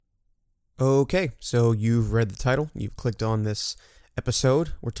Okay, so you've read the title, you've clicked on this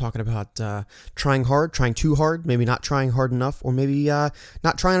episode. We're talking about trying hard, trying too hard, maybe not trying hard enough, or maybe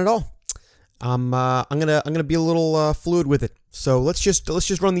not trying at all. I'm gonna be a little fluid with it. So let's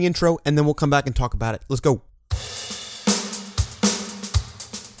just run the intro, and then we'll come back and talk about it. Let's go.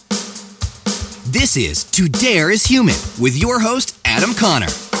 This is To Dare is Human with your host Adam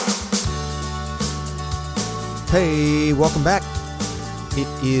Connor. Hey, welcome back. It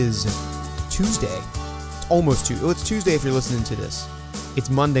is Tuesday. It's almost Tuesday. Well, it's Tuesday if you're listening to this. It's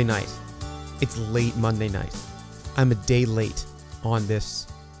Monday night. It's late Monday night. I'm a day late on this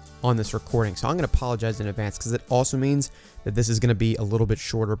recording, so I'm going to apologize in advance because it also means that this is going to be a little bit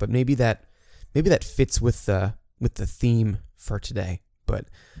shorter. But maybe that fits with the theme for today. But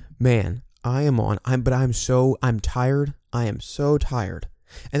man, I'm tired. I am so tired.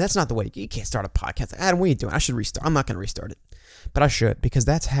 And that's not the way. You can't start a podcast. Adam, what are you doing? I should restart. I'm not going to restart it, but I should, because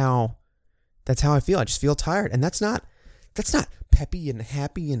that's how I feel. I just feel tired, and that's not peppy and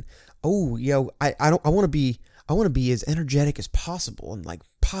happy and I want to be as energetic as possible and like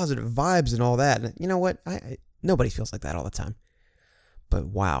positive vibes and all that. And you know what? Nobody feels like that all the time. But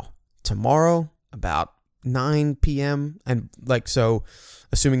wow, tomorrow about 9 p.m. and so,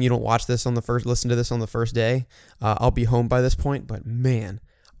 assuming you don't listen to this on the first day, I'll be home by this point. But man,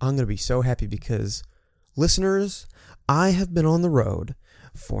 I'm gonna be so happy because, listeners, I have been on the road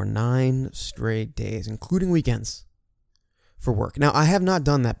for 9 straight days, including weekends, for work. Now, I have not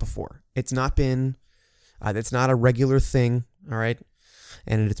done that before. It's not a regular thing, all right?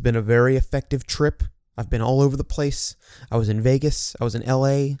 And it's been a very effective trip. I've been all over the place. I was in Vegas. I was in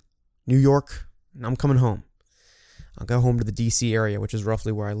LA, New York, and I'm coming home. I'll go home to the DC area, which is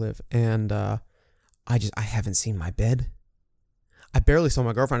roughly where I live. And I haven't seen my bed. I barely saw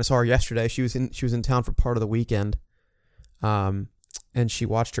my girlfriend. I saw her yesterday. She was in town for part of the weekend. And she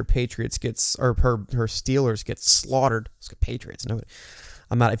watched her Patriots her Steelers get slaughtered. It's Patriots. No,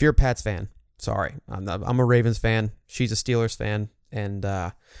 I'm not. If you're a Pats fan, sorry. I'm a Ravens fan. She's a Steelers fan. And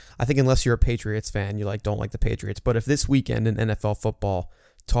I think unless you're a Patriots fan, you don't like the Patriots. But if this weekend in NFL football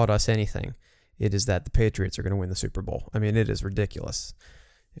taught us anything, it is that the Patriots are going to win the Super Bowl. I mean, it is ridiculous.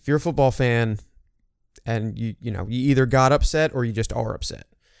 If you're a football fan and you either got upset or you just are upset,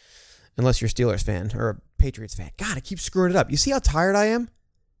 unless you're a Steelers fan or a Patriots fan. God, I keep screwing it up. You see how tired I am?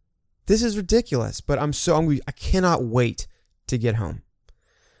 This is ridiculous, but I cannot wait to get home.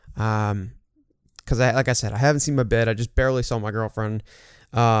 Because like I said, I haven't seen my bed. I just barely saw my girlfriend,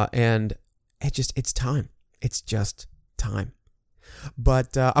 and it's time. It's just time.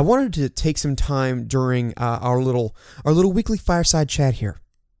 But I wanted to take some time during our little weekly fireside chat here,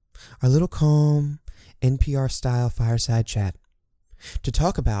 our little calm NPR style fireside chat, to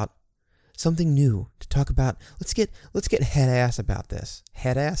talk about something new. To talk about let's get head ass about this.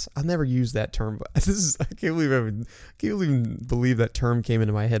 Head ass? I've never used that term, but I can't believe that term came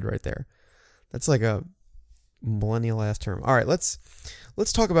into my head right there. That's like a millennial ass term. All right, let's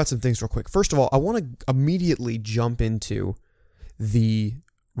talk about some things real quick. First of all, I want to immediately jump into the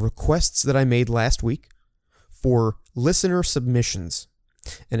requests that I made last week for listener submissions.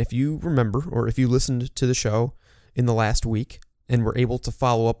 And if you remember, or if you listened to the show in the last week and were able to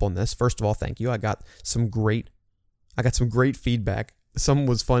follow up on this, first of all, thank you. I got some great feedback. Some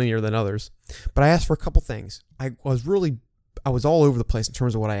was funnier than others, but I asked for a couple things. I was all over the place in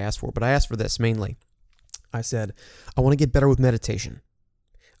terms of what I asked for, but I asked for this mainly. I said, I want to get better with meditation.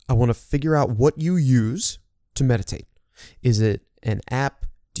 I want to figure out what you use to meditate. Is it an app?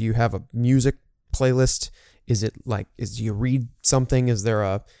 Do you have a music playlist? Do you read something? Is there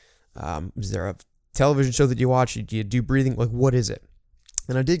a television show that you watch? Do you do breathing? What is it?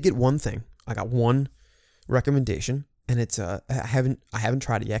 And I did get one thing. I got one recommendation, and it's I haven't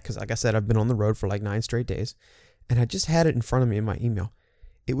tried it yet because, like I said, I've been on the road for 9 straight days, and I just had it in front of me in my email.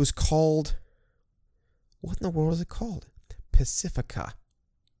 It was called, what in the world is it called? Pacifica.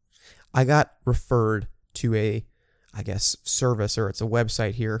 I got referred to a service, or it's a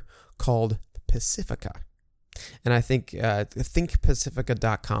website here called Pacifica. And I think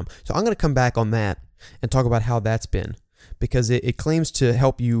thinkpacifica.com. So I'm going to come back on that and talk about how that's been, because it claims to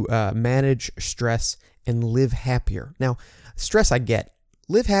help you manage stress and live happier. Now, stress I get.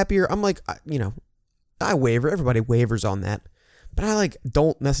 Live happier, I'm I waver. Everybody wavers on that. But I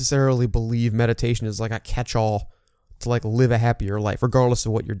don't necessarily believe meditation is a catch-all to live a happier life, regardless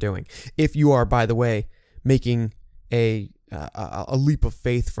of what you're doing. If you are, by the way, making a leap of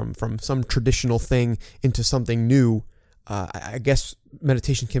faith from some traditional thing into something new, I guess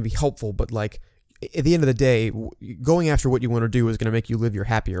meditation can be helpful, but at the end of the day, going after what you want to do is going to make you live your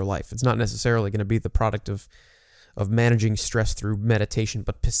happier life. It's not necessarily going to be the product of of managing stress through meditation,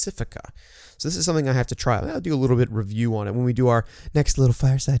 but Pacifica. So this is something I have to try. I'll do a little bit review on it when we do our next little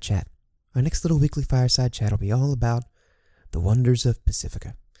fireside chat. Our next little weekly fireside chat will be all about the wonders of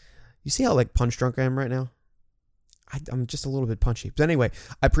Pacifica. You see how like punch drunk I am right now? I'm just a little bit punchy. But anyway,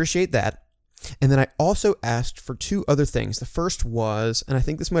 I appreciate that. And then I also asked for two other things. The first was, and I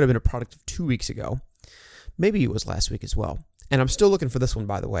think this might have been a product of 2 weeks ago. Maybe it was last week as well. And I'm still looking for this one,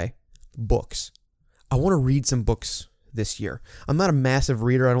 by the way. Books. I want to read some books this year. I'm not a massive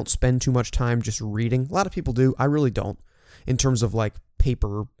reader. I don't spend too much time just reading. A lot of people do. I really don't. In terms of like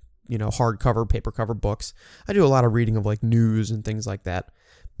paper, hardcover, paper cover books. I do a lot of reading of like news and things like that.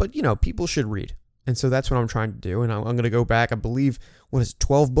 But, people should read. And so that's what I'm trying to do. And I'm going to go back, I believe,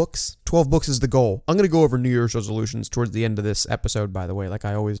 12 books? 12 books is the goal. I'm going to go over New Year's resolutions towards the end of this episode, by the way, like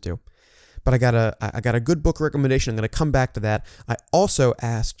I always do. But I got a good book recommendation. I'm going to come back to that. I also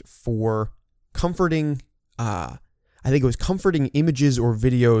asked for comforting images or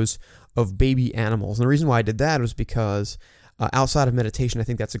videos of baby animals. And the reason why I did that was because outside of meditation, I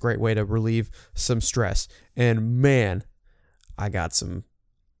think that's a great way to relieve some stress. And man, I got some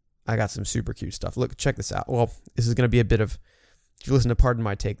super cute stuff. Look, check this out. Well, this is going to be a bit of, if you listen to Pardon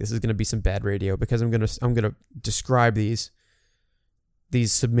My Take, this is going to be some bad radio because I'm going to describe these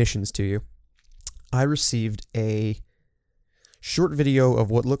submissions to you. I received a short video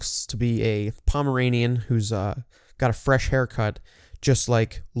of what looks to be a Pomeranian who's got a fresh haircut, just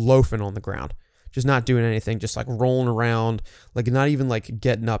like loafing on the ground, just not doing anything, just like rolling around, like not even like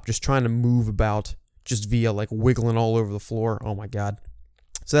getting up, just trying to move about, just via like wiggling all over the floor. Oh my God.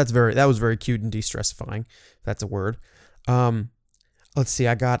 So that was very cute and de-stressifying, if that's a word. Let's see,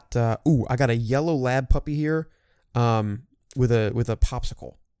 I got a yellow lab puppy here, with a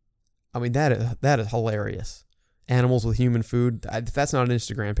popsicle. I mean, that is hilarious. Animals with human food. If that's not an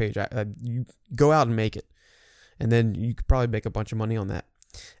Instagram page, you go out and make it. And then you could probably make a bunch of money on that.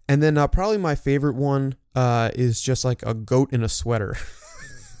 And then probably my favorite one is just like a goat in a sweater.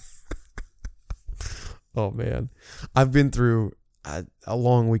 Oh, man. I've been through a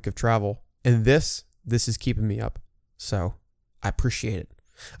long week of travel, and this is keeping me up. So I appreciate it.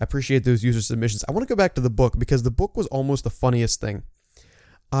 I appreciate those user submissions. I want to go back to the book because the book was almost the funniest thing.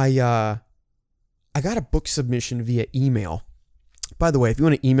 I got a book submission via email. By the way, if you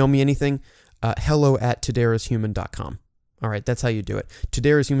want to email me anything, hello@toderashuman.com. All right, that's how you do it.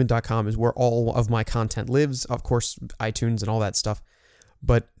 toderashuman.com is where all of my content lives. Of course, iTunes and all that stuff.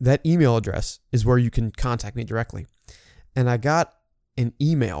 But that email address is where you can contact me directly. And I got an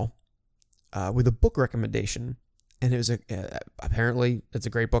email with a book recommendation, and it was apparently it's a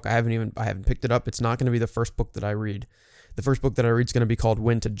great book. I haven't picked it up. It's not going to be the first book that I read. The first book that I read is going to be called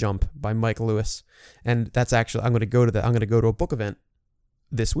When to Jump by Mike Lewis, and that's actually I'm going to go to a book event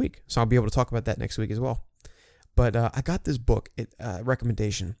this week, so I'll be able to talk about that next week as well. But I got this book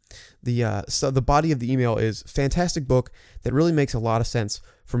recommendation. So the body of the email is fantastic book that really makes a lot of sense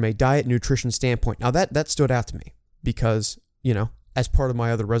from a diet nutrition standpoint. Now that stood out to me. Because, as part of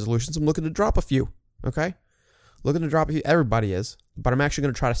my other resolutions, I'm looking to drop a few, okay? Looking to drop a few. Everybody is. But I'm actually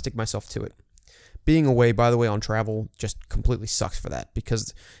going to try to stick myself to it. Being away, by the way, on travel just completely sucks for that.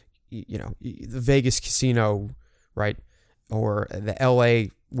 Because, the Vegas casino, right? Or the LA,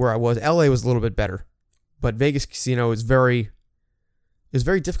 where I was. LA was a little bit better. But Vegas casino is very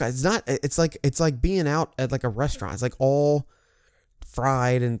difficult. It's like being out at like a restaurant. It's like all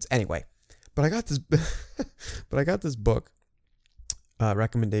fried and, anyway. But I got this book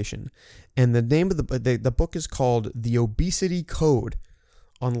recommendation, and the name of the book is called The Obesity Code: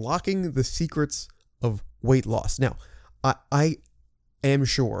 Unlocking the Secrets of Weight Loss. Now, I am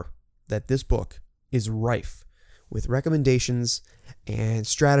sure that this book is rife with recommendations and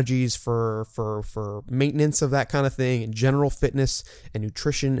strategies for maintenance of that kind of thing, and general fitness and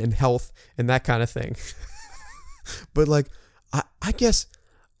nutrition and health and that kind of thing. But like, I guess.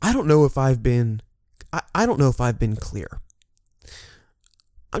 I don't know if I've been clear.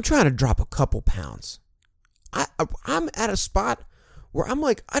 I'm trying to drop a couple pounds. I'm at a spot where I'm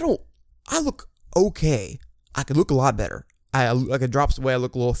like, I look okay. I could look a lot better. I could drop some weight. I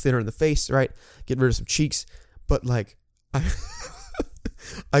look a little thinner in the face, right? Get rid of some cheeks. But like, so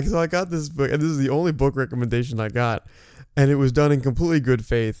I got this book, and this is the only book recommendation I got. And it was done in completely good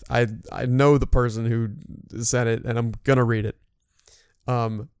faith. I know the person who said it, and I'm going to read it.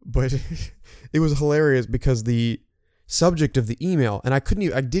 But it was hilarious because the subject of the email, and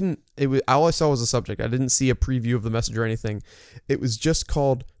all I saw was the subject. I didn't see a preview of the message or anything. It was just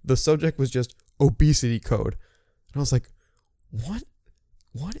called, the subject was just obesity code. And I was like, what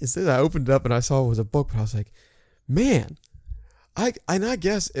is this? I opened it up and I saw it was a book, but I was like, man, I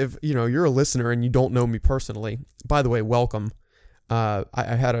guess if you're a listener and you don't know me personally, by the way, welcome. I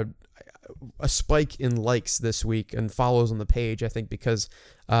had a spike in likes this week and follows on the page, I think because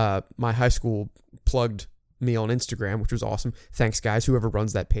my high school plugged me on Instagram, which was awesome. Thanks, guys, whoever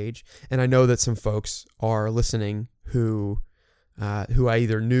runs that page. And I know that some folks are listening who I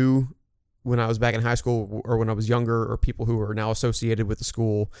either knew when I was back in high school or when I was younger, or people who are now associated with the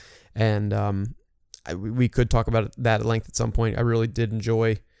school. And we could talk about that at length at some point. I really did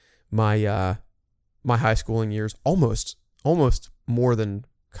enjoy my my high schooling years, almost more than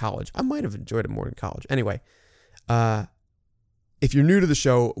college. I might have enjoyed it more than college. Anyway, if you're new to the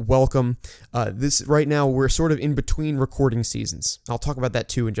show, welcome. This right now, we're sort of in between recording seasons. I'll talk about that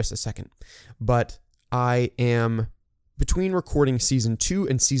too in just a second. But I am between recording season 2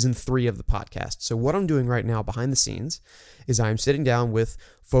 and season 3 of the podcast. So what I'm doing right now behind the scenes is I'm sitting down with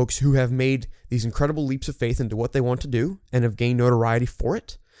folks who have made these incredible leaps of faith into what they want to do and have gained notoriety for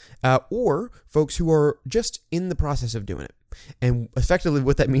it, or folks who are just in the process of doing it. And effectively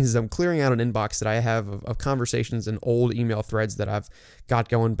what that means is I'm clearing out an inbox that I have of conversations and old email threads that I've got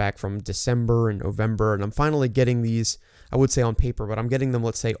going back from December and November, and I'm finally getting these, I would say on paper, but I'm getting them,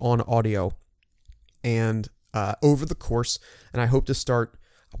 let's say, on audio. And over the course, and I hope to start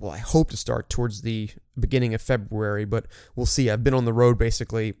towards the beginning of February, but we'll see. I've been on the road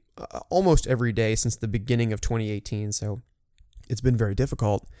basically almost every day since the beginning of 2018, so it's been very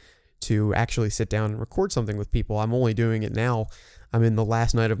difficult to actually sit down and record something with people. I'm only doing it now. I'm in the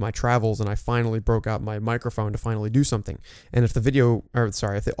last night of my travels, and I finally broke out my microphone to finally do something. And if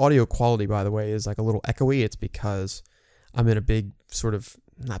the audio quality, by the way, is like a little echoey, it's because I'm in a big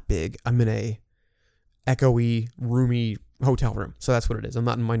I'm in a echoey, roomy hotel room. So that's what it is. I'm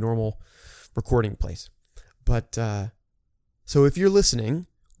not in my normal recording place. But so if you're listening,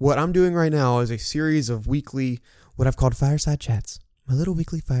 what I'm doing right now is a series of weekly, what I've called fireside chats. My little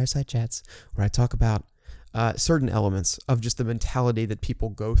weekly fireside chats where I talk about certain elements of just the mentality that people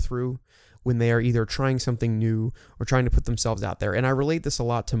go through when they are either trying something new or trying to put themselves out there. And I relate this a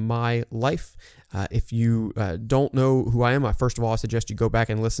lot to my life. If you don't know who I am, first of all, I suggest you go back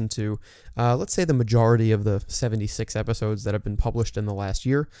and listen to, let's say, the majority of the 76 episodes that have been published in the last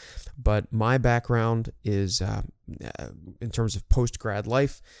year. But my background is, in terms of post-grad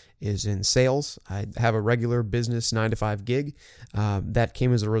life, is in sales. I have a regular business 9-to-5 gig that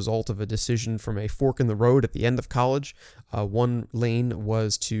came as a result of a decision from a fork in the road at the end of college. One lane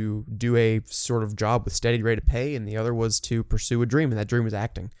was to do a sort of job with steady rate of pay, and the other was to pursue a dream, and that dream was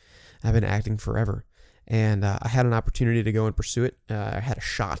acting. I've been acting forever, and I had an opportunity to go and pursue it. I had a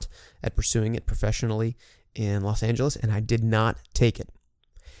shot at pursuing it professionally in Los Angeles, and I did not take it.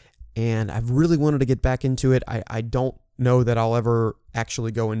 And I've really wanted to get back into it. I don't know that I'll ever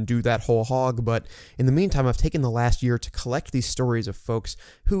actually go and do that whole hog, but in the meantime, I've taken the last year to collect these stories of folks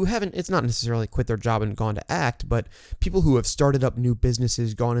who haven't, it's not necessarily quit their job and gone to act, but people who have started up new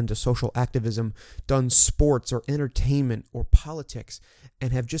businesses, gone into social activism, done sports or entertainment or politics,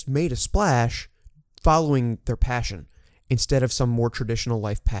 and have just made a splash following their passion instead of some more traditional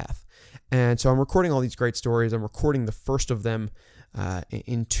life path. And so I'm recording all these great stories. I'm recording the first of them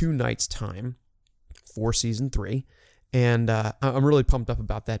in 2 nights' time for season 3. And I'm really pumped up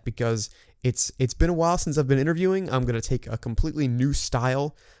about that because it's been a while since I've been interviewing. I'm going to take a completely new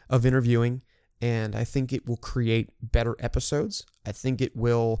style of interviewing, and I think it will create better episodes. I think it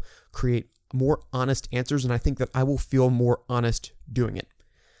will create more honest answers, and I think that I will feel more honest doing it.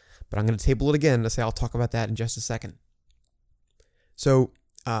 But I'm going to table it again to say I'll talk about that in just a second. So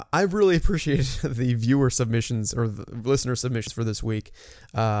I really appreciate the viewer submissions or the listener submissions for this week.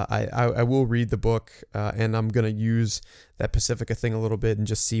 I will read the book, and I'm going to use that Pacifica thing a little bit and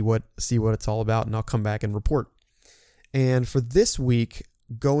just see what it's all about, and I'll come back and report. And for this week,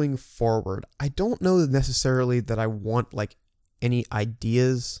 going forward, I don't know necessarily that I want like any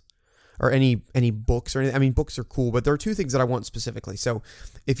ideas or any books or anything. I mean, books are cool, but there are 2 things that I want specifically. So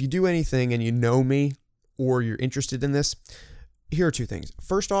if you do anything and you know me or you're interested in this, here are 2 things.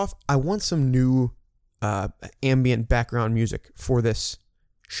 First off, I want some new ambient background music for this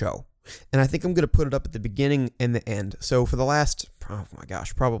show. And I think I'm going to put it up at the beginning and the end. So for the last,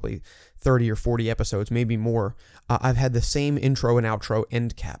 probably 30 or 40 episodes, maybe more, I've had the same intro and outro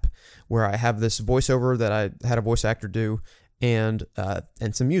end cap where I have this voiceover that I had a voice actor do and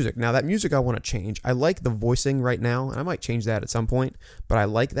some music. Now that music I want to change. I like the voicing right now, and I might change that at some point, but I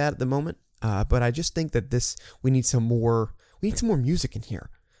like that at the moment. But I just think that we need some more music in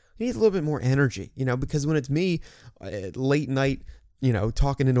here. We need a little bit more energy, because when it's me late night,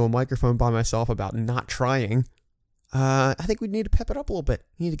 talking into a microphone by myself about not trying, I think we need to pep it up a little bit.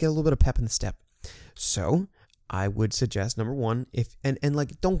 We need to get a little bit of pep in the step. So I would suggest, number one,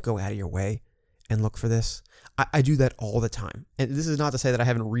 don't go out of your way and look for this. I do that all the time. And this is not to say that I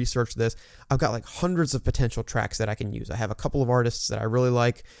haven't researched this. I've got like hundreds of potential tracks that I can use. I have a couple of artists that I really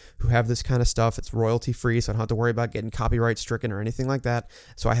like who have this kind of stuff. It's royalty free, so I don't have to worry about getting copyright stricken or anything like that.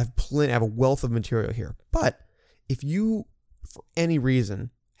 So I have a wealth of material here. But if you, for any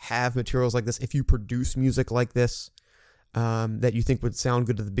reason, have materials like this, if you produce music like this, that you think would sound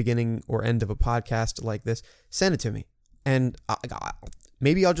good at the beginning or end of a podcast like this, send it to me. And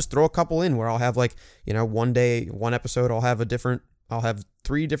maybe I'll just throw a couple in where I'll have one day, one episode, I'll have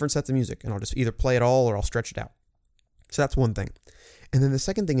 3 different sets of music and I'll just either play it all or I'll stretch it out. So that's one thing. And then the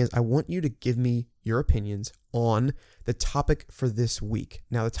second thing is I want you to give me your opinions on the topic for this week.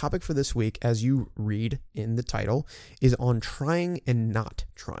 Now, the topic for this week, as you read in the title, is on trying and not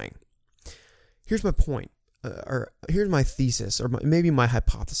trying. Here's my point, or here's my thesis, or maybe my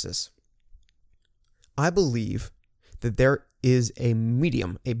hypothesis. I believe that there is a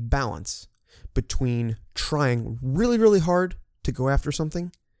medium, a balance between trying really, really hard to go after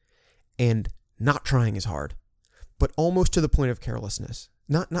something and not trying as hard, but almost to the point of carelessness.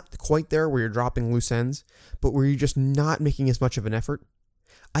 Not quite there where you're dropping loose ends, but where you're just not making as much of an effort.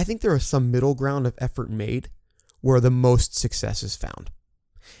 I think there is some middle ground of effort made where the most success is found.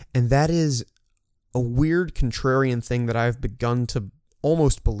 And that is a weird contrarian thing that I've begun to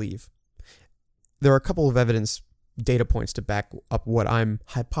almost believe. There are a couple of data points to back up what I'm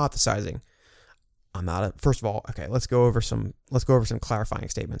hypothesizing. First of all, okay, let's go over some clarifying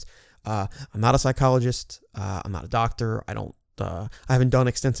statements. I'm not a psychologist. I'm not a doctor. I haven't done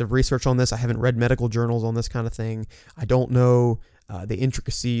extensive research on this. I haven't read medical journals on this kind of thing. I don't know the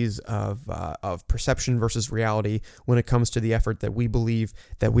intricacies of perception versus reality when it comes to the effort that we believe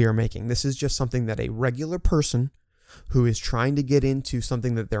that we are making. This is just something that a regular person who is trying to get into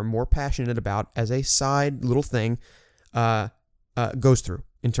something that they're more passionate about as a side little thing goes through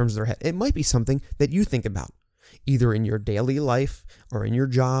in terms of their head. It might be something that you think about, either in your daily life or in your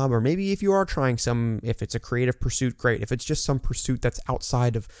job, or maybe if you are trying if it's a creative pursuit, great. If it's just some pursuit that's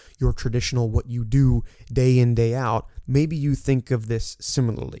outside of your traditional, what you do day in, day out, maybe you think of this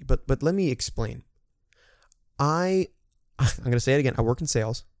similarly. But let me explain. I'm going to say it again. I work in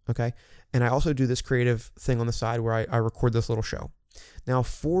sales, okay? And I also do this creative thing on the side where I record this little show. Now,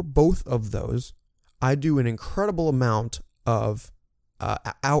 for both of those, I do an incredible amount of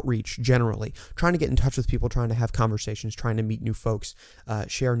outreach generally, trying to get in touch with people, trying to have conversations, trying to meet new folks,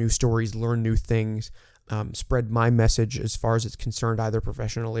 share new stories, learn new things, spread my message as far as it's concerned, either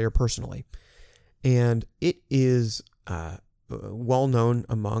professionally or personally. And it is well known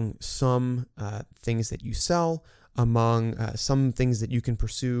among some things that you sell, among some things that you can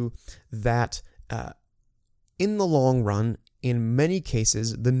pursue, that in the long run, in many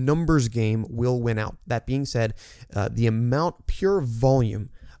cases, the numbers game will win out. That being said, the pure volume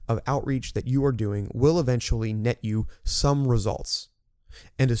of outreach that you are doing will eventually net you some results.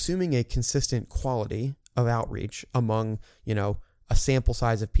 And assuming a consistent quality of outreach among, a sample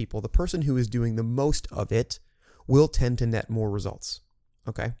size of people, the person who is doing the most of it will tend to net more results.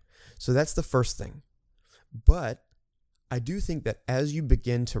 Okay? So that's the first thing. But I do think that as you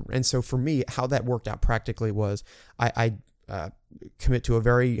begin to, and so for me, how that worked out practically was I commit to a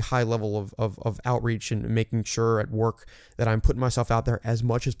very high level of outreach and making sure at work that I'm putting myself out there as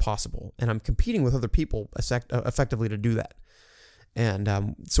much as possible. And I'm competing with other people effectively to do that.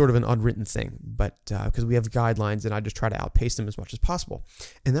 And sort of an unwritten thing, but because we have guidelines and I just try to outpace them as much as possible.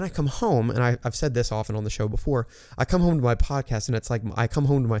 And then I come home, and I've said this often on the show before, I come home to my podcast and it's like I come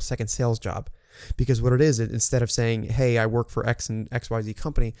home to my second sales job. Because what it is, instead of saying, hey, I work for X and XYZ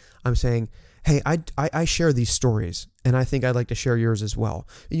company, I'm saying, hey, I share these stories, and I think I'd like to share yours as well.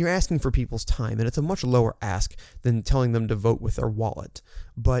 And you're asking for people's time, and it's a much lower ask than telling them to vote with their wallet.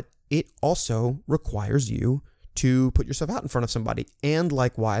 But it also requires you to put yourself out in front of somebody. And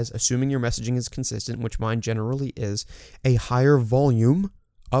likewise, assuming your messaging is consistent, which mine generally is, a higher volume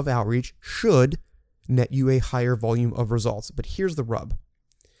of outreach should net you a higher volume of results. But here's the rub.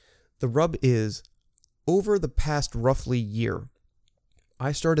 The rub is, over the past roughly year,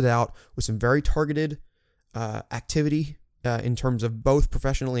 I started out with some very targeted activity in terms of both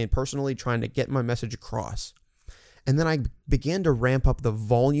professionally and personally trying to get my message across. And then I began to ramp up the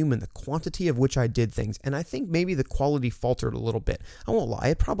volume and the quantity of which I did things. And I think maybe the quality faltered a little bit. I won't lie,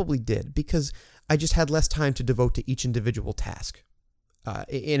 it probably did, because I just had less time to devote to each individual task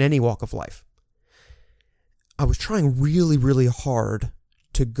in any walk of life. I was trying really, really hard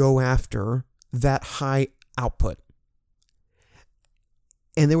to go after that high output.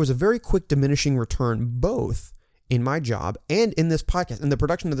 And there was a very quick diminishing return, both in my job and in this podcast, in the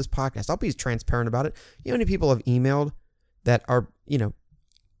production of this podcast. I'll be transparent about it. You know how many people have emailed that are,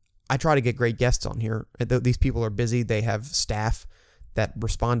 I try to get great guests on here. These people are busy. They have staff that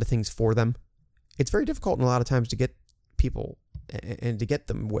respond to things for them. It's very difficult a lot of times to get people and to get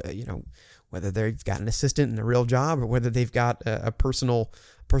them, whether they've got an assistant in a real job or whether they've got a personal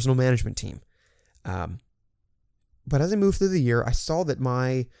management team. But as I moved through the year, I saw that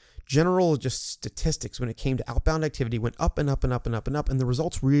my general just statistics when it came to outbound activity went up and up and up and up and up, and the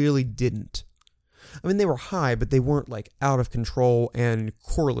results really didn't. I mean, they were high, but they weren't like out of control and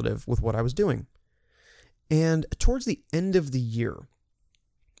correlative with what I was doing. And towards the end of the year,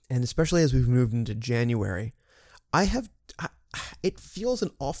 and especially as we've moved into January, it feels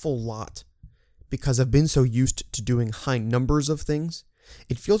an awful lot because I've been so used to doing high numbers of things.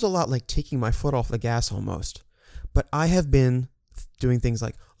 It feels a lot like taking my foot off the gas almost. But I have been doing things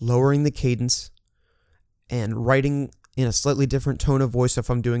like lowering the cadence and writing in a slightly different tone of voice if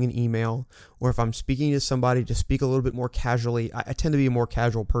I'm doing an email, or if I'm speaking to somebody, to speak a little bit more casually. I tend to be a more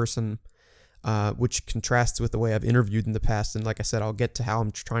casual person, which contrasts with the way I've interviewed in the past. And like I said, I'll get to how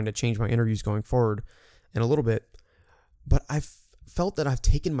I'm trying to change my interviews going forward in a little bit. But I've felt that I've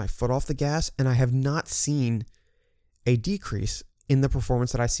taken my foot off the gas, and I have not seen a decrease in the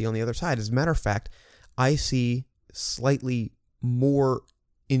performance that I see on the other side. As a matter of fact, I see slightly more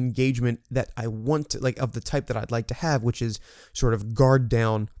engagement that I want to, like, of the type that I'd like to have, which is sort of guard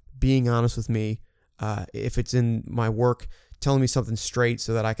down, being honest with me. If it's in my work, telling me something straight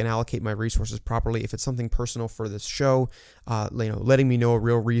so that I can allocate my resources properly. If it's something personal for this show, letting me know a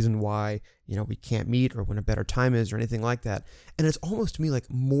real reason why, we can't meet or when a better time is or anything like that. And it's almost to me like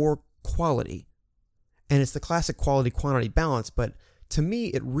more quality. And it's the classic quality quantity balance, but to me,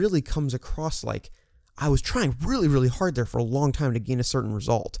 it really comes across like I was trying really, really hard there for a long time to gain a certain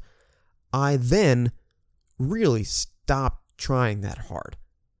result. I then really stopped trying that hard.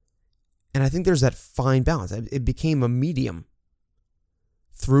 And I think there's that fine balance. It became a medium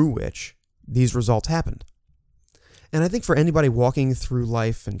through which these results happened. And I think for anybody walking through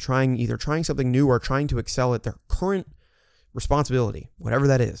life and trying something new or trying to excel at their current responsibility, whatever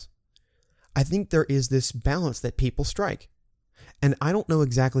that is, I think there is this balance that people strike. And I don't know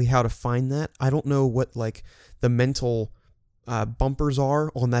exactly how to find that. I don't know what like the mental bumpers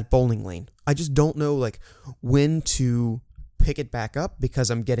are on that bowling lane. I just don't know like when to pick it back up because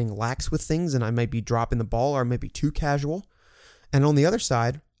I'm getting lax with things and I might be dropping the ball or I might be too casual. And on the other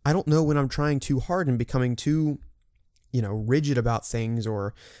side, I don't know when I'm trying too hard and becoming too, rigid about things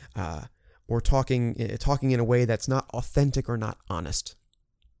or talking in a way that's not authentic or not honest.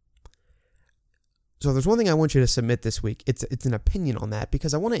 So there's one thing I want you to submit this week. It's an opinion on that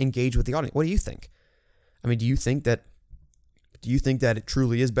because I want to engage with the audience. What do you think? I mean, do you think that it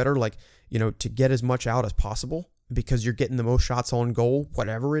truly is better, like, to get as much out as possible because you're getting the most shots on goal,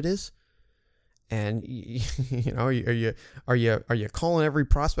 whatever it is? And are you calling every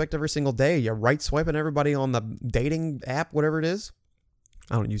prospect every single day? Are you right swiping everybody on the dating app, whatever it is?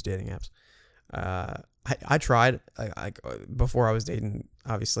 I don't use dating apps. I tried before I was dating,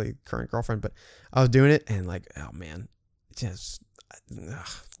 obviously, current girlfriend, but I was doing it and like, oh man, it's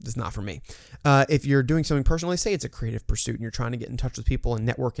not for me. If you're doing something personally, say it's a creative pursuit and you're trying to get in touch with people and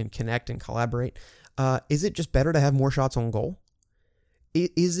network and connect and collaborate, is it just better to have more shots on goal?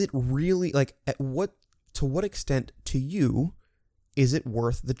 Is it really like to what extent to you is it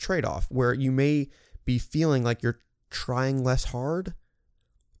worth the trade-off where you may be feeling like you're trying less hard,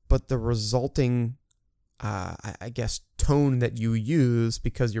 but the resulting tone that you use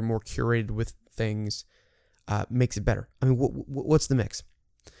because you're more curated with things makes it better? I mean, what's the mix?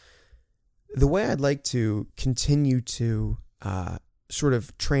 The way I'd like to continue to sort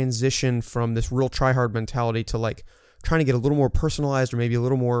of transition from this real try-hard mentality to like trying to get a little more personalized or maybe a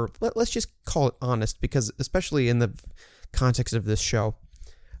little more, let's just call it honest, because especially in the context of this show,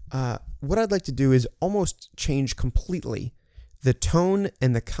 what I'd like to do is almost change completely the tone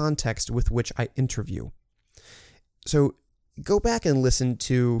and the context with which I interview. So go back and listen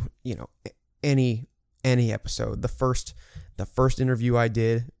to, any episode. The first interview I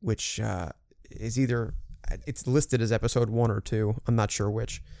did, which is it's listed as episode 1 or 2. I'm not sure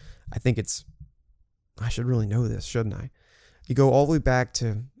which. I should really know this, shouldn't I? You go all the way back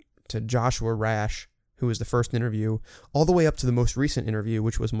to Joshua Rash, who was the first interview, all the way up to the most recent interview,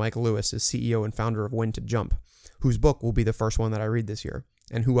 which was Mike Lewis, as CEO and founder of When to Jump, whose book will be the first one that I read this year,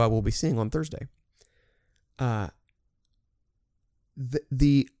 and who I will be seeing on Thursday.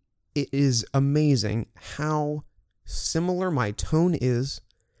 It is amazing how similar my tone is,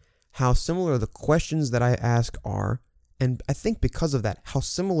 how similar the questions that I ask are, and I think because of that, how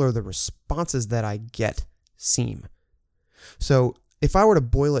similar the responses that I get seem. So if I were to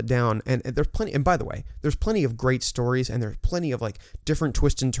boil it down, and there's plenty, and by the way, there's plenty of great stories, and there's plenty of like different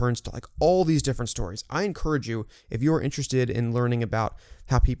twists and turns to like all these different stories. I encourage you, if you're interested in learning about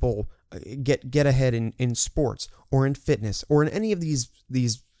how people get ahead in sports or in fitness or in any of these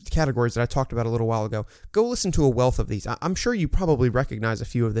categories that I talked about a little while ago, go listen to a wealth of these. I'm sure you probably recognize a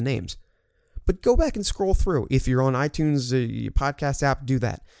few of the names, but go back and scroll through. If you're on iTunes, your podcast app, do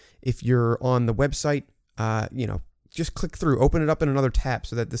that. If you're on the website, just click through, open it up in another tab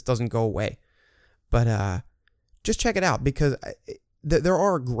so that this doesn't go away. But just check it out, because there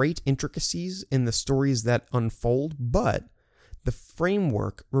are great intricacies in the stories that unfold, but the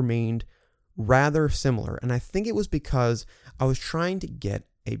framework remained rather similar. And I think it was because I was trying to get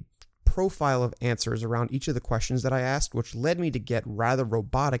a profile of answers around each of the questions that I asked, which led me to get rather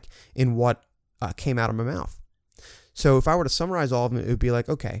robotic in what came out of my mouth. So if I were to summarize all of them, it would be like,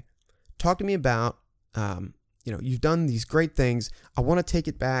 okay, talk to me about, you've done these great things. I want to take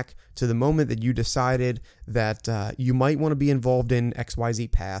it back to the moment that you decided that you might want to be involved in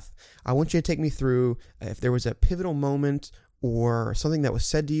XYZ path. I want you to take me through if there was a pivotal moment or something that was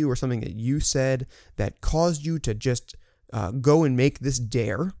said to you or something that you said that caused you to just go and make this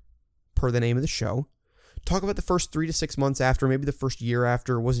dare, per the name of the show. Talk about the first 3 to 6 months after, maybe the first year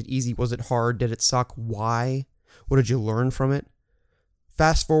after. Was it easy? Was it hard? Did it suck? Why? What did you learn from it?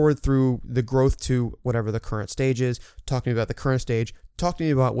 Fast forward through the growth to whatever the current stage is. Talk to me about the current stage. Talk to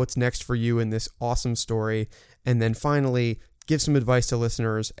me about what's next for you in this awesome story. And then finally, give some advice to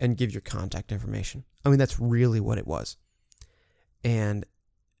listeners and give your contact information. I mean, that's really what it was. And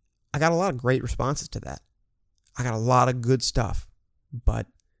I got a lot of great responses to that. I got a lot of good stuff, but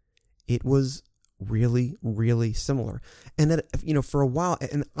it was really, really similar. And that, for a while,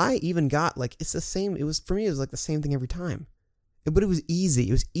 and I even got it's the same. It was, for me, it was like the same thing every time. But it was easy.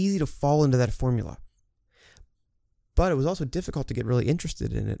 It was easy to fall into that formula. But it was also difficult to get really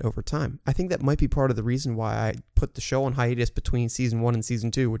interested in it over time. I think that might be part of the reason why I put the show on hiatus between season 1 and season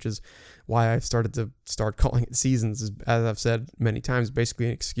 2, which is why I started calling it seasons, as I've said many times, basically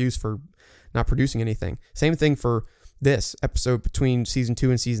an excuse for not producing anything. Same thing for this episode between season 2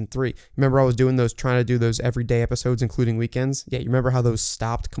 and season 3. Remember I was trying to do those everyday episodes, including weekends? Yeah, you remember how those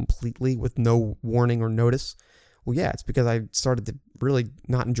stopped completely with no warning or notice? Well, yeah, it's because I started to really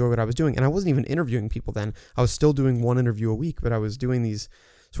not enjoy what I was doing. And I wasn't even interviewing people then. I was still doing one interview a week, but I was doing these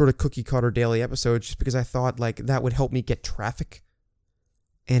sort of cookie cutter daily episodes just because I thought that would help me get traffic.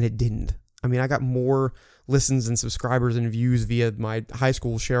 And it didn't. I mean, I got more listens and subscribers and views via my high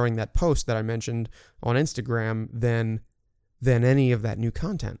school sharing that post that I mentioned on Instagram than any of that new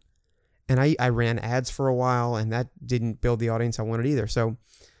content. And I ran ads for a while, and that didn't build the audience I wanted either. So,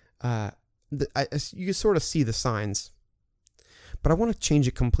 you sort of see the signs, but I want to change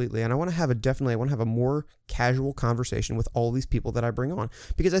it completely, and I want to have a more casual conversation with all these people that I bring on,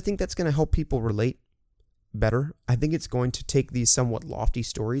 because I think that's going to help people relate better. I think it's going to take these somewhat lofty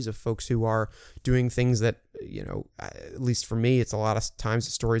stories of folks who are doing things that, at least for me, it's a lot of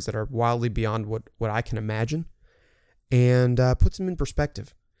times stories that are wildly beyond what I can imagine, and puts them in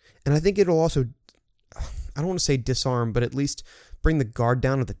perspective. And I think it'll also, I don't want to say disarm, but at least bring the guard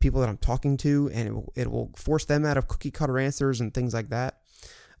down of the people that I'm talking to, and it will force them out of cookie cutter answers and things like that.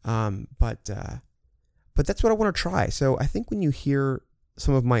 But that's what I want to try. So I think when you hear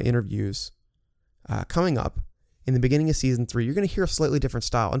some of my interviews coming up in the beginning of season 3, you're going to hear a slightly different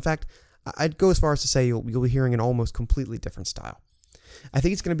style. In fact, I'd go as far as to say you'll be hearing an almost completely different style. I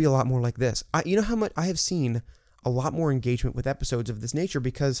think it's going to be a lot more like this. You know how much I have seen a lot more engagement with episodes of this nature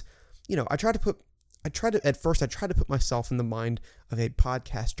because, I tried to put myself in the mind of a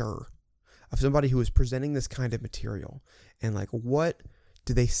podcaster, of somebody who is presenting this kind of material, and what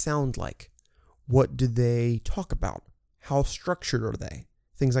do they sound like? What do they talk about? How structured are they?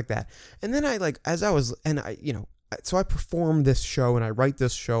 Things like that. And then so I perform this show and I write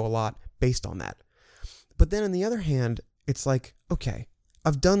this show a lot based on that. But then on the other hand, it's like, okay,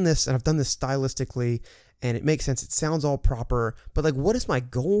 I've done this and I've done this stylistically and it makes sense. It sounds all proper, but what is my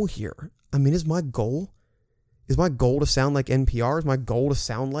goal here? I mean, is my goal to sound like NPR? Is my goal to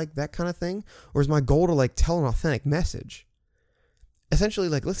sound like that kind of thing? Or is my goal to tell an authentic message? Essentially,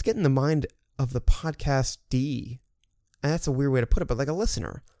 let's get in the mind of the podcastee. And that's a weird way to put it, but a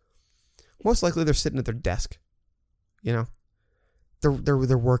listener. Most likely they're sitting at their desk.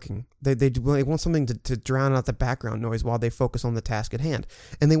 They're working. They want something to drown out the background noise while they focus on the task at hand.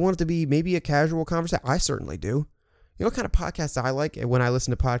 And they want it to be maybe a casual conversation. I certainly do. You know what kind of podcasts I like when I listen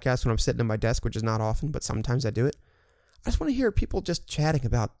to podcasts when I'm sitting at my desk, which is not often, but sometimes I do it? I just want to hear people just chatting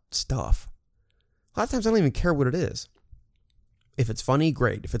about stuff. A lot of times I don't even care what it is. If it's funny,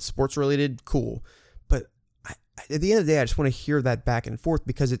 great. If it's sports related, cool. But at the end of the day, I just want to hear that back and forth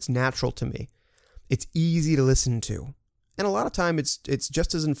because it's natural to me. It's easy to listen to. And a lot of time it's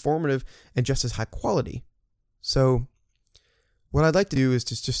just as informative and just as high quality. So what I'd like to do is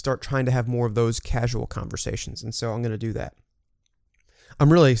to just start trying to have more of those casual conversations. And so I'm going to do that.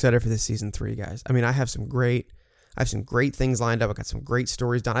 I'm really excited for this season 3, guys. I mean, I have some great things lined up. I got some great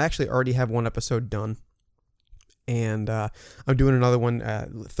stories done. I actually already have one episode done. And I'm doing another one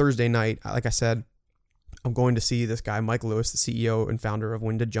Thursday night. Like I said, I'm going to see this guy, Mike Lewis, the CEO and founder of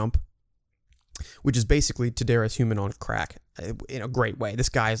When to Jump, which is basically Today Is Human on crack in a great way. This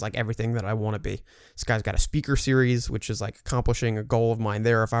guy is like everything that I want to be. This guy's got a speaker series, which is like accomplishing a goal of mine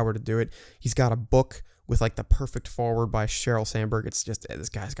there if I were to do it. He's got a book with like the perfect forward by Sheryl Sandberg. It's just, this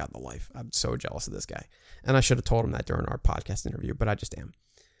guy's got the life. I'm so jealous of this guy. And I should have told him that during our podcast interview, but I just am.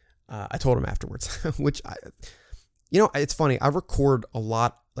 I told him afterwards, which it's funny. I record a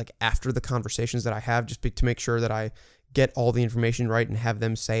lot like after the conversations that I have just to make sure that I get all the information right and have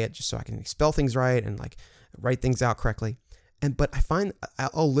them say it just so I can spell things right and like write things out correctly. But I find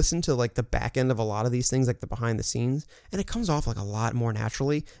I'll listen to like the back end of a lot of these things, like the behind the scenes, and it comes off like a lot more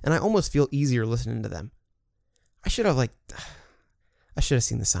naturally. And I almost feel easier listening to them. I should have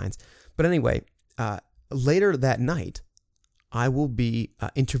seen the signs. But anyway, later that night, I will be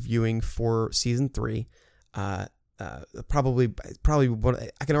interviewing for season 3. Probably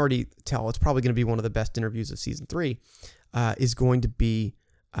what I can already tell, it's probably going to be one of the best interviews of season 3, is going to be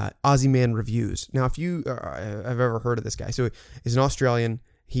Aussie Man Reviews. Now, if you have ever heard of this guy, so he's an Australian,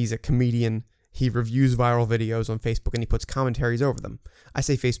 he's a comedian, he reviews viral videos on Facebook and he puts commentaries over them. I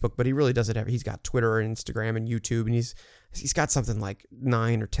say Facebook, but he really does it he's got Twitter and Instagram and YouTube, and he's got something like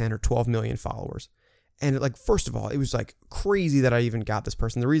 9 or 10 or 12 million followers. And like, first of all, it was like crazy that I even got this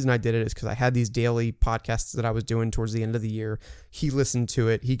person. The reason I did it is because I had these daily podcasts that I was doing towards the end of the year. He listened to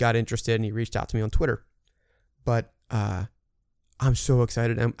it. He got interested and he reached out to me on Twitter. But I'm so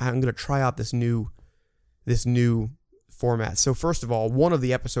excited. I'm going to try out this new format. So first of all, one of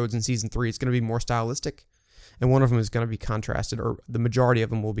the episodes in season 3 is going to be more stylistic, and one of them is going to be contrasted, or the majority of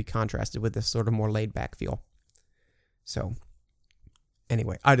them will be contrasted with this sort of more laid back feel. So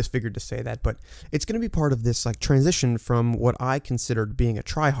anyway, I just figured to say that, but it's going to be part of this like transition from what I considered being a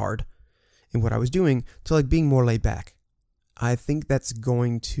tryhard in what I was doing to like being more laid back. I think it's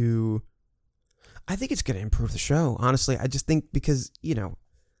going to improve the show. Honestly, I just think because,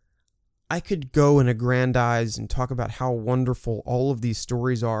 I could go and aggrandize and talk about how wonderful all of these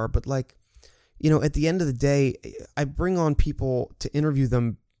stories are, but like, at the end of the day, I bring on people to interview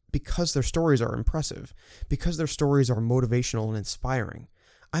them because their stories are impressive, because their stories are motivational and inspiring.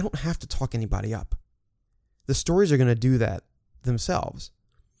 I don't have to talk anybody up. The stories are going to do that themselves.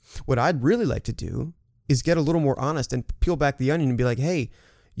 What I'd really like to do is get a little more honest and peel back the onion and be like, hey,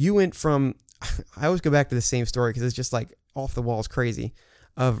 you went from, I always go back to the same story because it's just like off the walls crazy,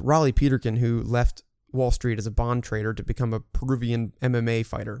 of Raleigh Peterkin, who left Wall Street as a bond trader to become a Peruvian MMA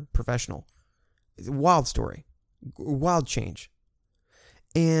fighter, professional. It's a wild story, wild change.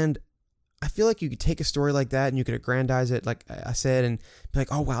 And I feel like you could take a story like that and you could aggrandize it, like I said, and be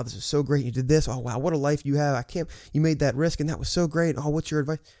like, oh, wow, this is so great. You did this. Oh, wow, what a life you have. You made that risk and that was so great. Oh, what's your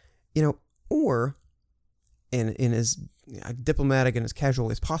advice? Or in as diplomatic and as casual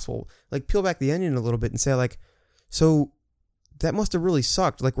as possible, like peel back the onion a little bit and say like, so that must have really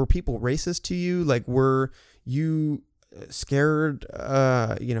sucked. Like, were people racist to you? Like, were you scared?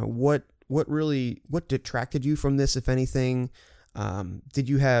 What detracted you from this, if anything? Did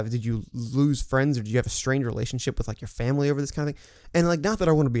you lose friends, or did you have a strained relationship with like your family over this kind of thing? And like, not that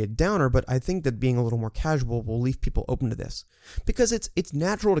I want to be a downer, but I think that being a little more casual will leave people open to this, because it's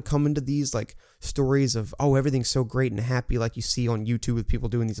natural to come into these like stories of, oh, everything's so great and happy, like you see on YouTube with people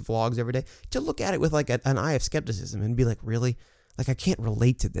doing these vlogs every day, to look at it with like an eye of skepticism and be like, really? Like, I can't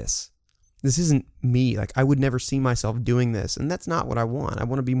relate to this. This isn't me. Like, I would never see myself doing this. And that's not what I want. I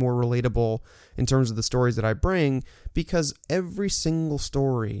want to be more relatable in terms of the stories that I bring, because every single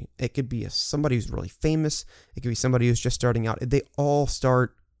story, it could be somebody who's really famous. It could be somebody who's just starting out. They all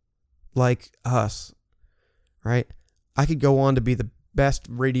start like us, right? I could go on to be the best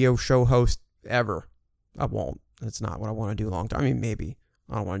radio show host ever. I won't. That's not what I want to do long term. I mean, maybe.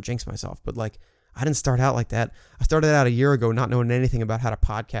 I don't want to jinx myself, but like, I didn't start out like that. I started out a year ago not knowing anything about how to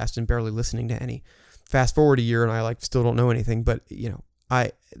podcast and barely listening to any. Fast forward a year and I like still don't know anything. But,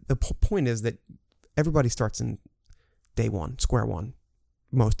 the point is that everybody starts in day one, square one,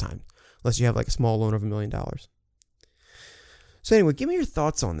 most times, unless you have like a small loan of $1 million. So anyway, give me your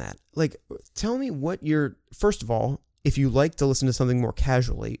thoughts on that. Like, tell me first of all, if you like to listen to something more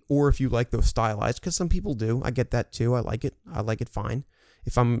casually, or if you like those stylized, because some people do. I get that too. I like it. I like it fine.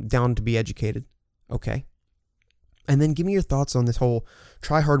 If I'm down to be educated. Okay. And then give me your thoughts on this whole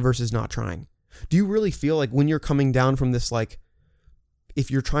try hard versus not trying. Do you really feel like when you're coming down from this, like, if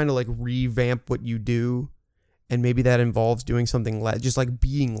you're trying to like revamp what you do, and maybe that involves doing something less, just like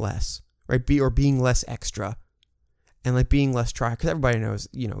being less, right? Being less extra, and like being less try, because everybody knows,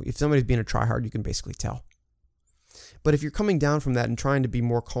 if somebody's being a try hard, you can basically tell. But if you're coming down from that and trying to be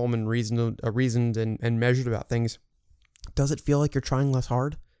more calm and reasoned and measured about things, does it feel like you're trying less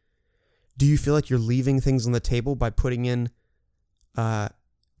hard? Do you feel like you're leaving things on the table by putting in,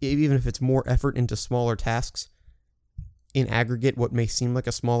 even if it's more effort into smaller tasks, in aggregate, what may seem like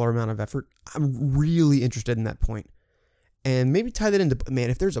a smaller amount of effort? I'm really interested in that point. And maybe tie that into, man,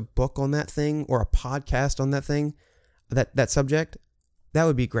 if there's a book on that thing or a podcast on that thing, that subject, that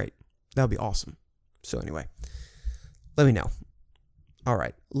would be great. That would be awesome. So anyway, let me know. All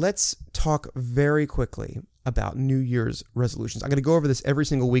right, let's talk very quickly about New Year's resolutions. I'm going to go over this every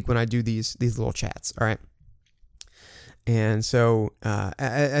single week when I do these little chats, all right? And so,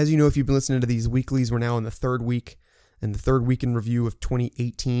 as you know, if you've been listening to these weeklies, we're now in the third week, and the third week in review of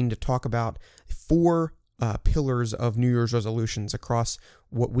 2018 to talk about 4 pillars of New Year's resolutions across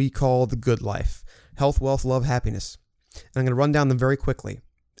what we call the good life: health, wealth, love, happiness. And I'm going to run down them very quickly.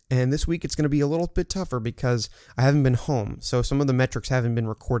 And this week it's going to be a little bit tougher because I haven't been home, so some of the metrics haven't been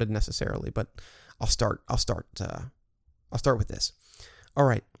recorded necessarily. But I'll start with this. All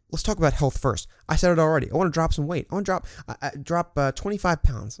right, let's talk about health first. I said it already. I want to drop some weight. I want to drop 25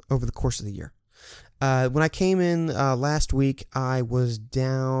 pounds over the course of the year. When I came in last week, I was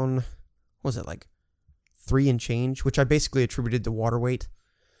down, what was it, like 3 and change, which I basically attributed to water weight.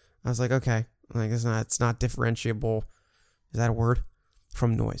 I was like, okay, like it's not differentiable. Is that a word?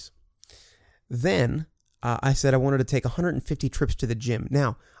 From noise. Then I said I wanted to take 150 trips to the gym.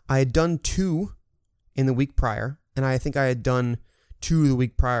 Now, I had done 2 in the week prior, and I think I had done 2 the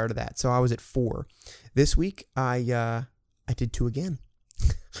week prior to that, so I was at 4. This week, I did 2 again.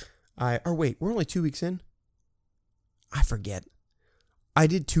 Wait, we're only 2 weeks in? I forget. I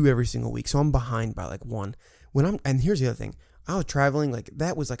did 2 every single week, so I'm behind by like 1. And here's the other thing. I was traveling, like,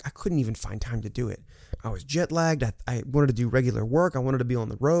 that was like, I couldn't even find time to do it. I was jet lagged. I wanted to do regular work. I wanted to be on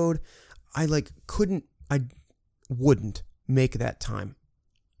the road. I wouldn't make that time.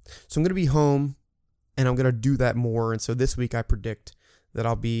 So I'm going to be home, and I'm going to do that more. And so this week I predict that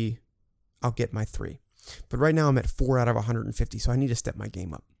I'll get my 3. But right now I'm at 4 out of 150, so I need to step my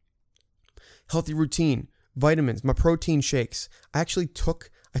game up. Healthy routine, vitamins, my protein shakes. I took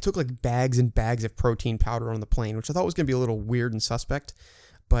like bags and bags of protein powder on the plane, which I thought was going to be a little weird and suspect,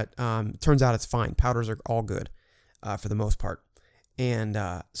 but turns out it's fine. Powders are all good for the most part. And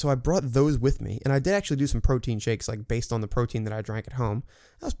so I brought those with me, and I did actually do some protein shakes, like based on the protein that I drank at home.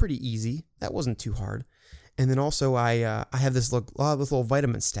 That was pretty easy. That wasn't too hard. And then also I have this little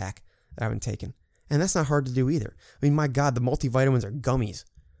vitamin stack that I've been taking, and that's not hard to do either. I mean, my God, the multivitamins are gummies.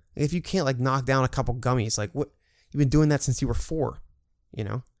 If you can't like knock down a couple gummies, like what, you've been doing that since you were 4,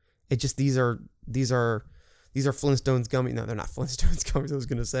 it just, these are Flintstones gummies. No, they're not Flintstones gummies. I was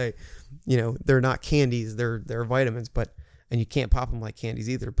going to say, they're not candies, they're vitamins, and you can't pop them like candies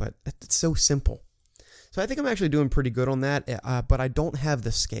either, but it's so simple. So I think I'm actually doing pretty good on that, but I don't have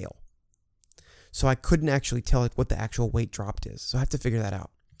the scale. So I couldn't actually tell what the actual weight dropped is. So I have to figure that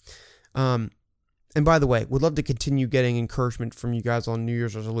out. And by the way, would love to continue getting encouragement from you guys on New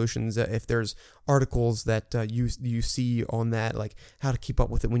Year's resolutions. If there's articles that you see on that, like how to keep up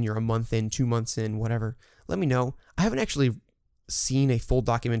with it when you're a month in, 2 months in, whatever, let me know. I haven't actually seen a full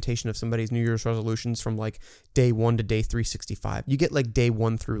documentation of somebody's New Year's resolutions from like day 1 to day 365. You get like day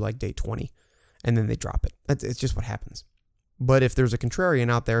 1 through like day 20, and then they drop it. It's just what happens. But if there's a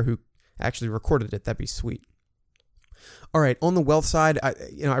contrarian out there who actually recorded it, that'd be sweet. All right, on the wealth side, I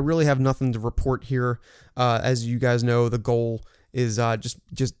really have nothing to report here. As you guys know, the goal is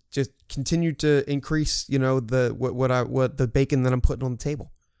just continue to increase, the bacon that I'm putting on the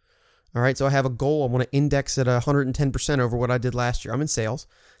table. All right, so I have a goal. I want to index at 110% over what I did last year. I'm in sales.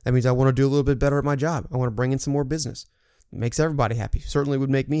 That means I want to do a little bit better at my job. I want to bring in some more business. It makes everybody happy. Certainly would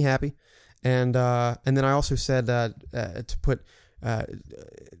make me happy. And then I also said to put, I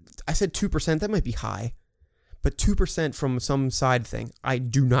said 2%. That might be high. But 2% from some side thing, I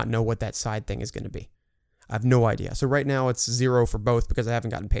do not know what that side thing is going to be. I have no idea. So right now it's 0 for both because I haven't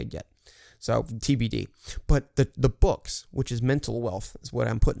gotten paid yet. So TBD. But the books, which is mental wealth, is what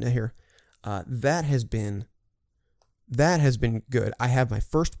I'm putting in here. That has been good. I have my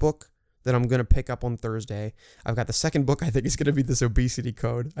first book that I'm going to pick up on Thursday. I've got the second book. I think is going to be this obesity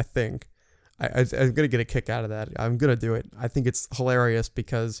code. I think I'm going to get a kick out of that. I'm going to do it. I think it's hilarious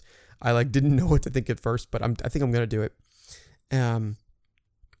because I didn't know what to think at first, but I think I'm going to do it. And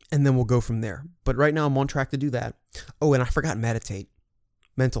And then we'll go from there. But right now I'm on track to do that. Oh, and I forgot meditate.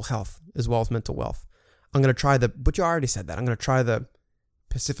 Mental health as well as mental wealth. I'm going to try but you already said that. I'm going to try the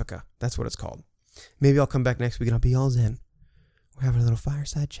Pacifica. That's what it's called. Maybe I'll come back next week and I'll be all zen. We're having a little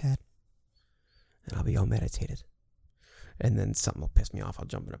fireside chat. And I'll be all meditated. And then something will piss me off. I'll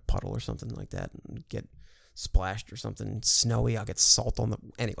jump in a puddle or something like that and get splashed or something snowy. I'll get salt on the...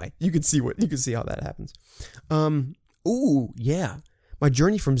 Anyway, you can see how that happens. Ooh, yeah. My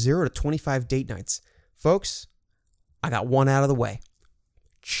journey from 0 to 25 date nights. Folks, I got one out of the way.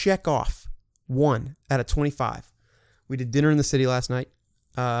 Check off 1 out of 25. We did dinner in the city last night.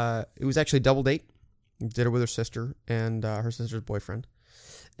 It was actually a double date. Did it with her sister and her sister's boyfriend.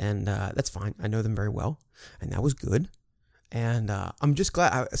 And that's fine. I know them very well. And that was good. And I'm just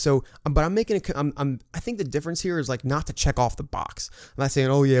glad. But I'm making I think the difference here is like not to check off the box. I'm not saying,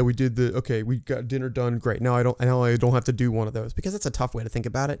 oh yeah, we got dinner done, great. Now I don't have to do one of those, because that's a tough way to think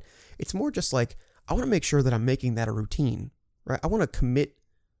about it. It's more just like I want to make sure that I'm making that a routine, right? I want to commit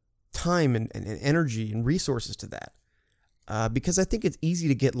time and energy and resources to that, because I think it's easy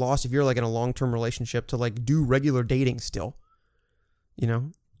to get lost if you're like in a long-term relationship to like do regular dating still, you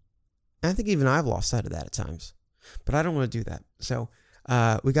know. And I think even I've lost sight of that at times. But I don't want to do that. So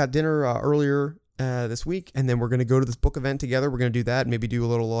we got dinner earlier this week, and then we're going to go to this book event together. We're going to do that, maybe do a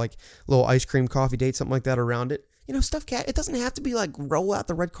little ice cream coffee date, something like that around it. You know, stuff, cat. It doesn't have to be like roll out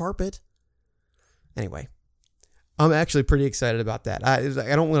the red carpet. Anyway, I'm actually pretty excited about that. I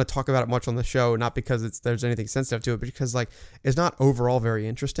don't want to talk about it much on the show, not because there's anything sensitive to it, but because like it's not overall very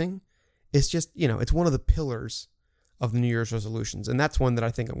interesting. It's just, you know, it's one of the pillars of the New Year's resolutions, and that's one that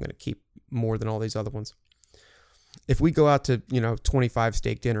I think I'm going to keep more than all these other ones. If we go out to, 25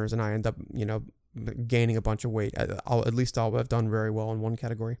 steak dinners and I end up, gaining a bunch of weight, I'll have done very well in one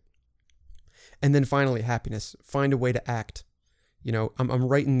category. And then finally, happiness. Find a way to act. I'm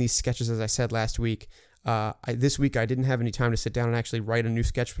writing these sketches, as I said last week. This week I didn't have any time to sit down and actually write a new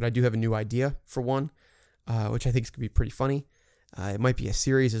sketch, but I do have a new idea for one, which I think is going to be pretty funny. It might be a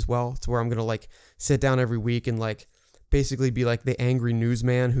series as well. It's where I'm going to sit down every week and basically be like the angry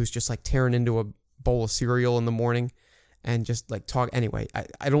newsman who's just tearing into a bowl of cereal in the morning and just talk. Anyway,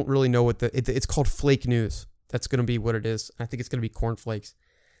 I don't really know what it's called. Flake news. That's going to be what it is. I think it's going to be cornflakes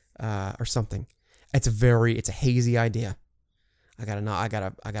or something. It's a hazy idea. I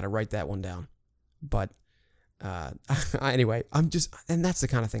gotta write that one down. But anyway, and that's the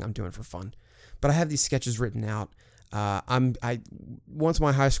kind of thing I'm doing for fun. But I have these sketches written out. Once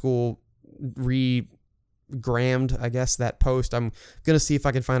my high school grammed, I guess, that post, I'm going to see if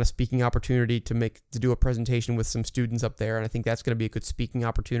I can find a speaking opportunity to do a presentation with some students up there. And I think that's going to be a good speaking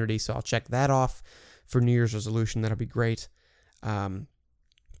opportunity. So I'll check that off for New Year's resolution. That'll be great.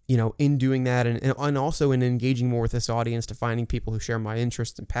 In doing that and also in engaging more with this audience, to finding people who share my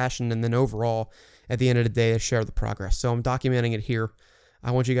interest and passion. And then overall, at the end of the day, I share the progress. So I'm documenting it here.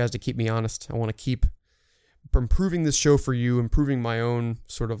 I want you guys to keep me honest. I want to keep improving this show for you, improving my own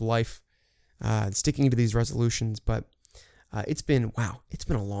sort of life, sticking to these resolutions. But it's been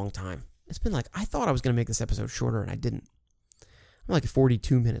a long time. It's been I thought I was going to make this episode shorter, and I didn't. I'm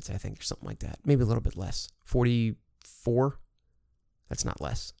 42 minutes, I think, or something like that. Maybe a little bit less. 44? That's not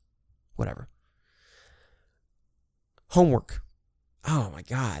less. Whatever. Homework. Oh my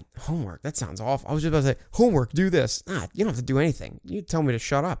God. Homework. That sounds awful. I was just about to say, homework, do this. You don't have to do anything. You tell me to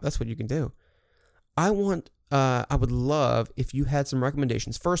shut up. That's what you can do. I would love if you had some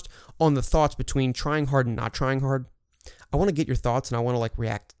recommendations. First, on the thoughts between trying hard and not trying hard. I want to get your thoughts, and I want to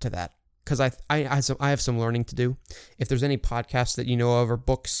react to that, because I have some learning to do. If there's any podcasts that you know of, or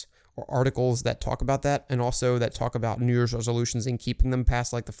books or articles that talk about that, and also that talk about New Year's resolutions and keeping them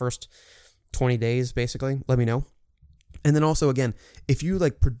past the first 20 days, basically, let me know. And then also, again, if you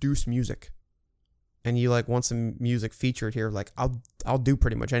produce music and you want some music featured here, I'll do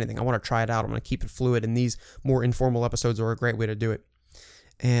pretty much anything. I want to try it out. I'm going to keep it fluid, and these more informal episodes are a great way to do it.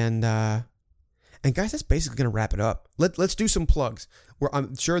 And guys, that's basically going to wrap it up. Let's do some plugs. Where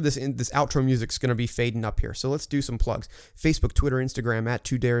I'm sure this outro music's going to be fading up here. So let's do some plugs. Facebook, Twitter, Instagram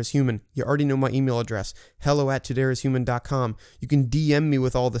 @2dareishuman. You already know my email address, hello@2dareishuman.com. You can DM me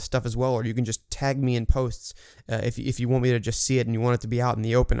with all this stuff as well, or you can just tag me in posts if you want me to just see it and you want it to be out in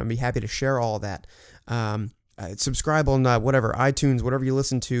the open. I'd be happy to share all of that. Subscribe on whatever, iTunes, whatever you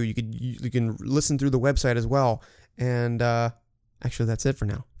listen to. You can listen through the website as well. And actually, that's it for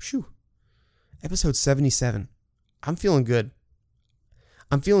now. Shoo. Episode 77. I'm feeling good.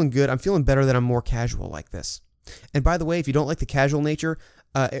 I'm feeling better that I'm more casual like this. And by the way, if you don't like the casual nature,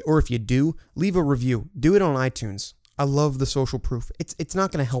 or if you do, leave a review. Do it on iTunes. I love the social proof. It's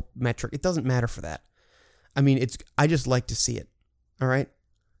not going to help metric. It doesn't matter for that. I mean, I just like to see it. All right?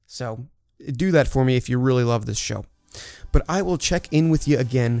 So do that for me if you really love this show. But I will check in with you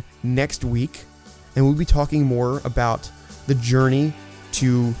again next week, and we'll be talking more about the journey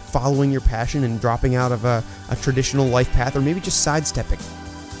to following your passion and dropping out of a traditional life path, or maybe just sidestepping,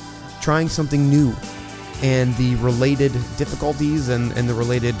 trying something new, and the related difficulties and the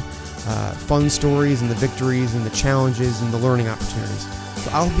related fun stories and the victories and the challenges and the learning opportunities.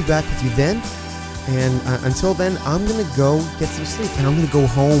 So I'll be back with you then, and until then, I'm going to go get some sleep, and I'm going to go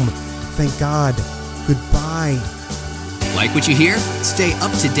home. Thank God. Goodbye. Like what you hear? Stay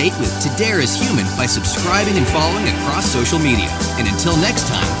up to date with To Dare is Human by subscribing and following across social media. And until next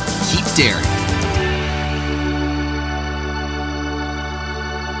time, keep daring.